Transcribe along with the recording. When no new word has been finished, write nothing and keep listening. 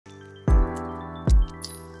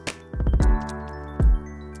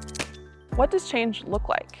What does change look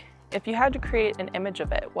like? If you had to create an image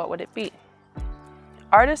of it, what would it be?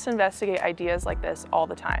 Artists investigate ideas like this all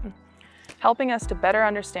the time, helping us to better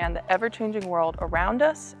understand the ever-changing world around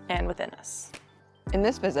us and within us. In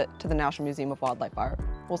this visit to the National Museum of Wildlife Art,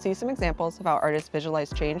 we'll see some examples of how artists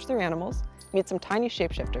visualize change through animals, meet some tiny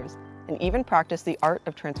shapeshifters, and even practice the art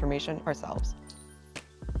of transformation ourselves.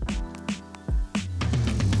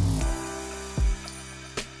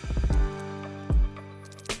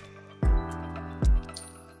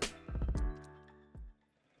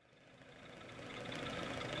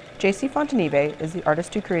 J.C. Fontanive is the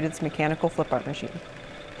artist who created this mechanical flip art machine.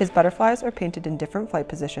 His butterflies are painted in different flight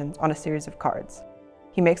positions on a series of cards.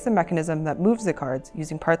 He makes the mechanism that moves the cards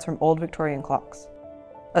using parts from old Victorian clocks.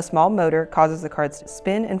 A small motor causes the cards to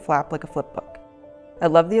spin and flap like a flip book. I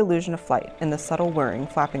love the illusion of flight and the subtle whirring,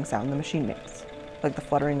 flapping sound the machine makes, like the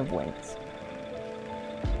fluttering of wings.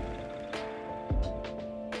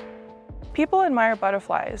 People admire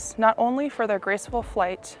butterflies not only for their graceful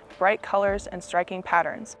flight, bright colors, and striking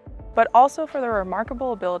patterns, but also for their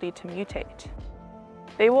remarkable ability to mutate.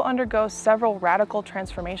 They will undergo several radical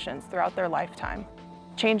transformations throughout their lifetime,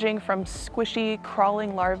 changing from squishy,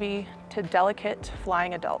 crawling larvae to delicate,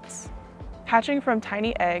 flying adults. Hatching from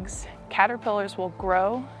tiny eggs, caterpillars will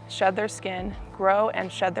grow, shed their skin, grow and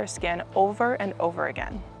shed their skin over and over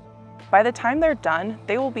again. By the time they're done,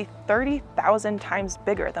 they will be 30,000 times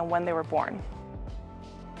bigger than when they were born.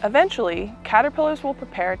 Eventually, caterpillars will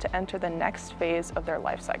prepare to enter the next phase of their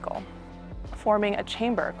life cycle, forming a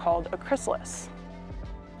chamber called a chrysalis.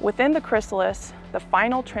 Within the chrysalis, the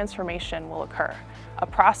final transformation will occur, a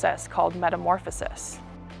process called metamorphosis.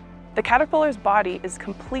 The caterpillar's body is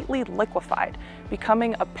completely liquefied,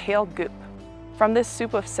 becoming a pale goop. From this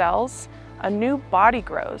soup of cells, a new body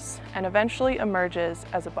grows and eventually emerges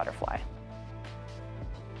as a butterfly.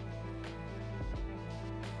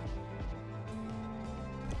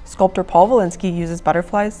 Sculptor Paul Volinsky uses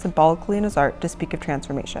butterflies symbolically in his art to speak of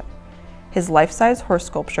transformation. His life-size horse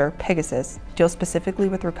sculpture, Pegasus, deals specifically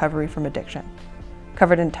with recovery from addiction.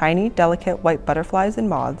 Covered in tiny, delicate white butterflies and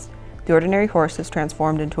moths, the ordinary horse is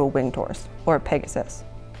transformed into a winged horse, or a Pegasus.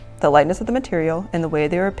 The lightness of the material and the way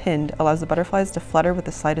they are pinned allows the butterflies to flutter with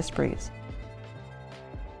the slightest breeze.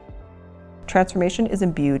 Transformation is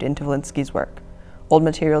imbued into Volinsky's work. Old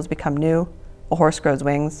materials become new, a horse grows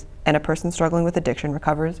wings, and a person struggling with addiction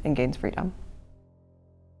recovers and gains freedom.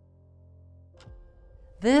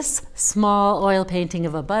 This small oil painting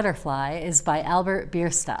of a butterfly is by Albert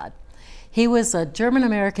Bierstadt. He was a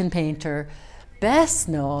German-American painter best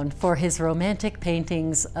known for his romantic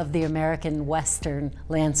paintings of the American Western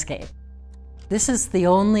landscape. This is the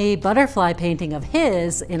only butterfly painting of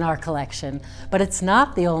his in our collection, but it's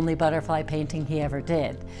not the only butterfly painting he ever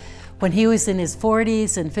did. When he was in his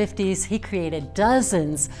 40s and 50s, he created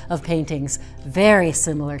dozens of paintings very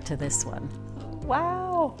similar to this one.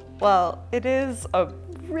 Wow. Well, it is a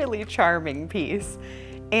really charming piece.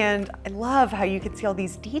 And I love how you can see all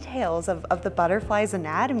these details of the butterfly's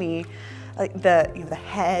anatomy. Like the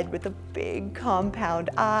head with the big compound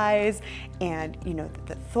eyes, and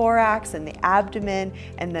the thorax and the abdomen,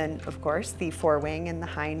 and then of course the forewing and the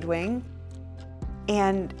hind wing.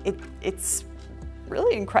 And it's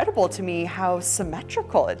really incredible to me how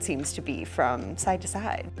symmetrical it seems to be from side to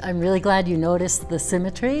side. I'm really glad you noticed the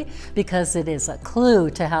symmetry because it is a clue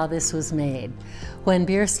to how this was made. When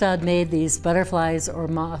Bierstadt made these butterflies or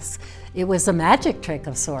moths, it was a magic trick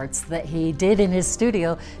of sorts that he did in his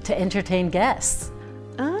studio to entertain guests.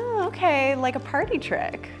 Oh, okay, like a party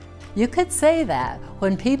trick. You could say that.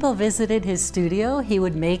 When people visited his studio, he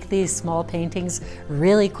would make these small paintings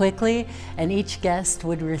really quickly, and each guest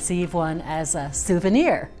would receive one as a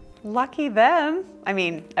souvenir. Lucky them. I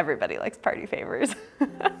mean, everybody likes party favors.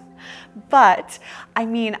 But, I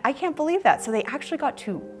mean, I can't believe that. So they actually got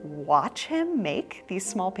to watch him make these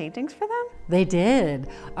small paintings for them? They did.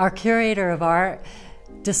 Our curator of art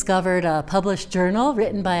discovered a published journal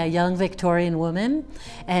written by a young Victorian woman,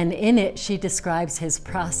 and in it she describes his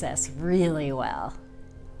process really well.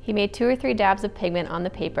 He made 2 or 3 dabs of pigment on the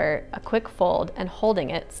paper, a quick fold, and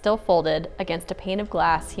holding it, still folded, against a pane of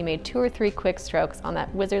glass, he made 2 or 3 quick strokes on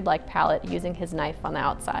that wizard-like palette using his knife on the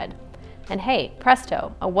outside. And hey,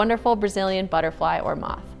 presto, a wonderful Brazilian butterfly or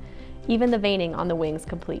moth. Even the veining on the wings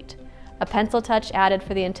complete. A pencil touch added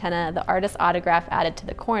for the antenna, the artist's autograph added to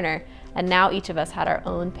the corner, and now each of us had our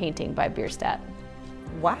own painting by Bierstadt.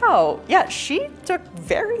 Wow, yeah, she took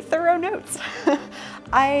very thorough notes.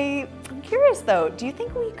 I'm curious though, do you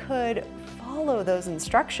think we could follow those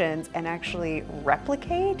instructions and actually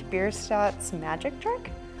replicate Bierstadt's magic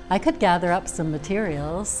trick? I could gather up some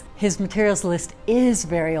materials. His materials list is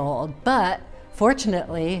very old, but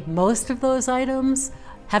Fortunately, most of those items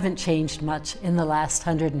haven't changed much in the last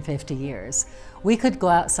 150 years. We could go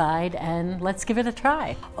outside and let's give it a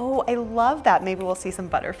try. Oh, I love that. Maybe we'll see some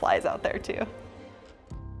butterflies out there too.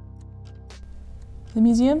 The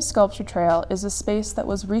museum's sculpture trail is a space that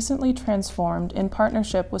was recently transformed in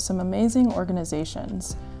partnership with some amazing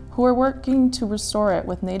organizations who are working to restore it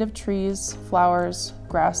with native trees, flowers,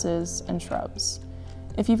 grasses, and shrubs.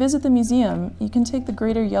 If you visit the museum, you can take the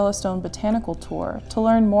Greater Yellowstone Botanical Tour to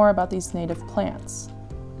learn more about these native plants.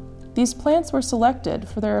 These plants were selected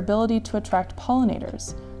for their ability to attract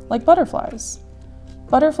pollinators, like butterflies.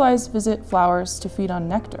 Butterflies visit flowers to feed on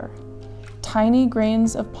nectar. Tiny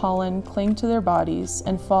grains of pollen cling to their bodies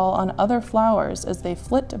and fall on other flowers as they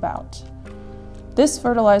flit about. This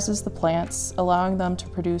fertilizes the plants, allowing them to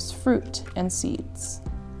produce fruit and seeds.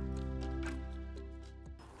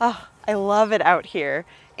 Oh, I love it out here.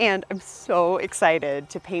 And I'm so excited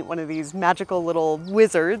to paint one of these magical little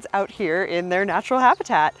wizards out here in their natural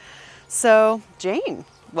habitat. So, Jane,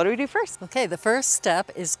 what do we do first? Okay, the first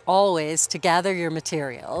step is always to gather your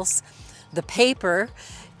materials. The paper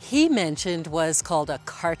he mentioned was called a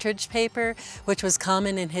cartridge paper, which was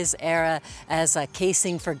common in his era as a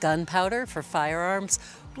casing for gunpowder for firearms.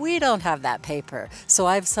 We don't have that paper, so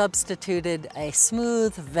I've substituted a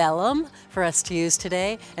smooth vellum for us to use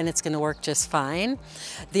today, and it's going to work just fine.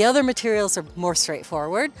 The other materials are more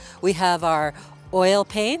straightforward. We have our oil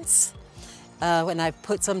paints, and I've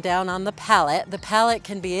put some down on the palette. The palette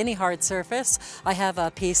can be any hard surface. I have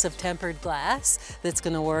a piece of tempered glass that's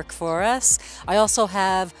going to work for us. I also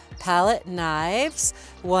have palette knives,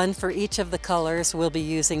 one for each of the colors we'll be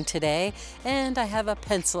using today, and I have a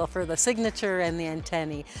pencil for the signature and the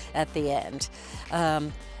antennae at the end.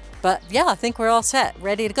 But yeah, I think we're all set,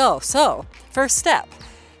 ready to go. So, first step,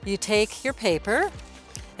 you take your paper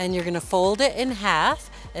and you're going to fold it in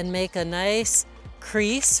half and make a nice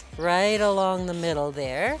crease right along the middle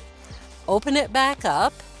there. Open it back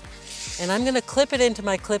up, and I'm going to clip it into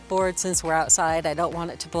my clipboard since we're outside. I don't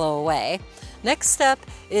want it to blow away. Next step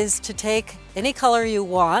is to take any color you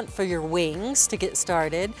want for your wings to get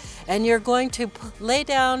started, and you're going to lay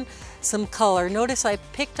down some color. Notice I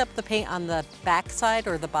picked up the paint on the back side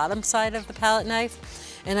or the bottom side of the palette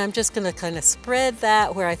knife, and I'm just going to kind of spread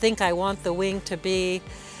that where I think I want the wing to be.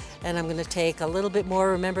 And I'm going to take a little bit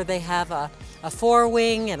more. Remember, they have a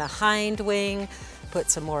forewing and a hind wing.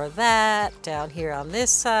 Put some more of that down here on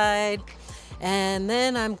this side. And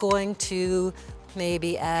then I'm going to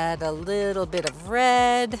maybe add a little bit of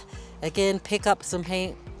red. Again, pick up some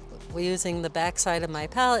paint using the back side of my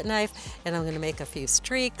palette knife, and I'm going to make a few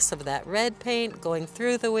streaks of that red paint going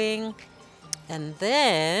through the wing. And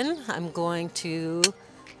then I'm going to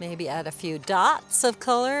maybe add a few dots of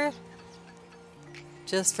color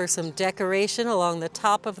just for some decoration along the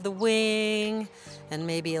top of the wing and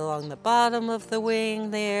maybe along the bottom of the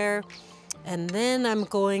wing there. And then I'm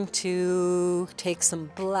going to take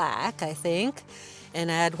some black, I think,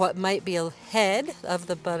 and add what might be a head of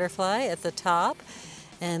the butterfly at the top.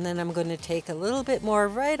 And then I'm going to take a little bit more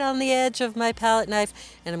right on the edge of my palette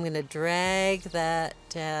knife, and I'm going to drag that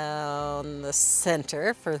down the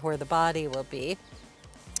center for where the body will be.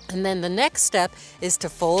 And then the next step is to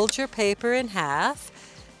fold your paper in half,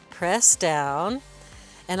 press down,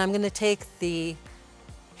 and I'm going to take the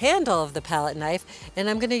handle of the palette knife and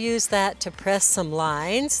I'm going to use that to press some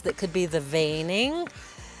lines that could be the veining,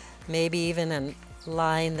 maybe even a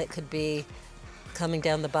line that could be coming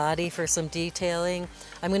down the body for some detailing.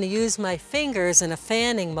 I'm going to use my fingers in a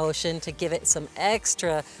fanning motion to give it some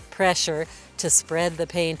extra pressure to spread the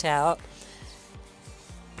paint out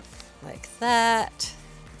like that.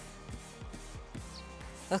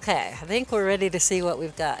 Okay, I think we're ready to see what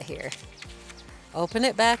we've got here. Open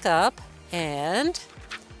it back up and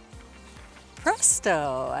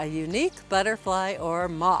presto, a unique butterfly or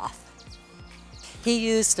moth. He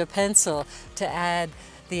used a pencil to add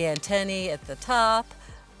the antennae at the top,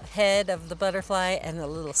 head of the butterfly, and a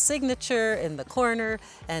little signature in the corner,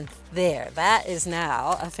 and there, that is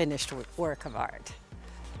now a finished work of art.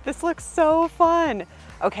 This looks so fun.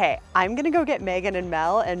 Okay, I'm gonna go get Megan and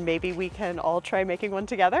Mel, and maybe we can all try making one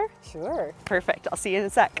together? Sure. Perfect, I'll see you in a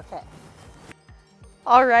sec. Okay.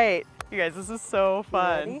 All right, you guys, this is so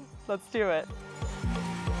fun. Ready? Let's do it.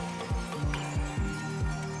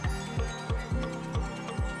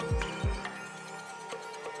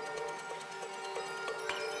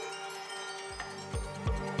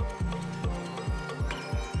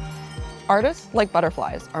 Artists, like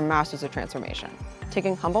butterflies, are masters of transformation,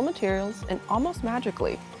 taking humble materials and almost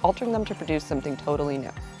magically altering them to produce something totally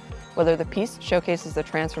new. Whether the piece showcases the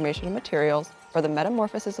transformation of materials or the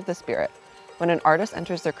metamorphosis of the spirit, When an artist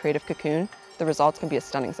enters their creative cocoon, the results can be a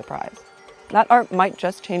stunning surprise. That art might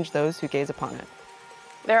just change those who gaze upon it.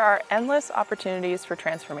 There are endless opportunities for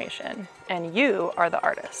transformation, and you are the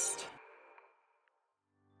artist.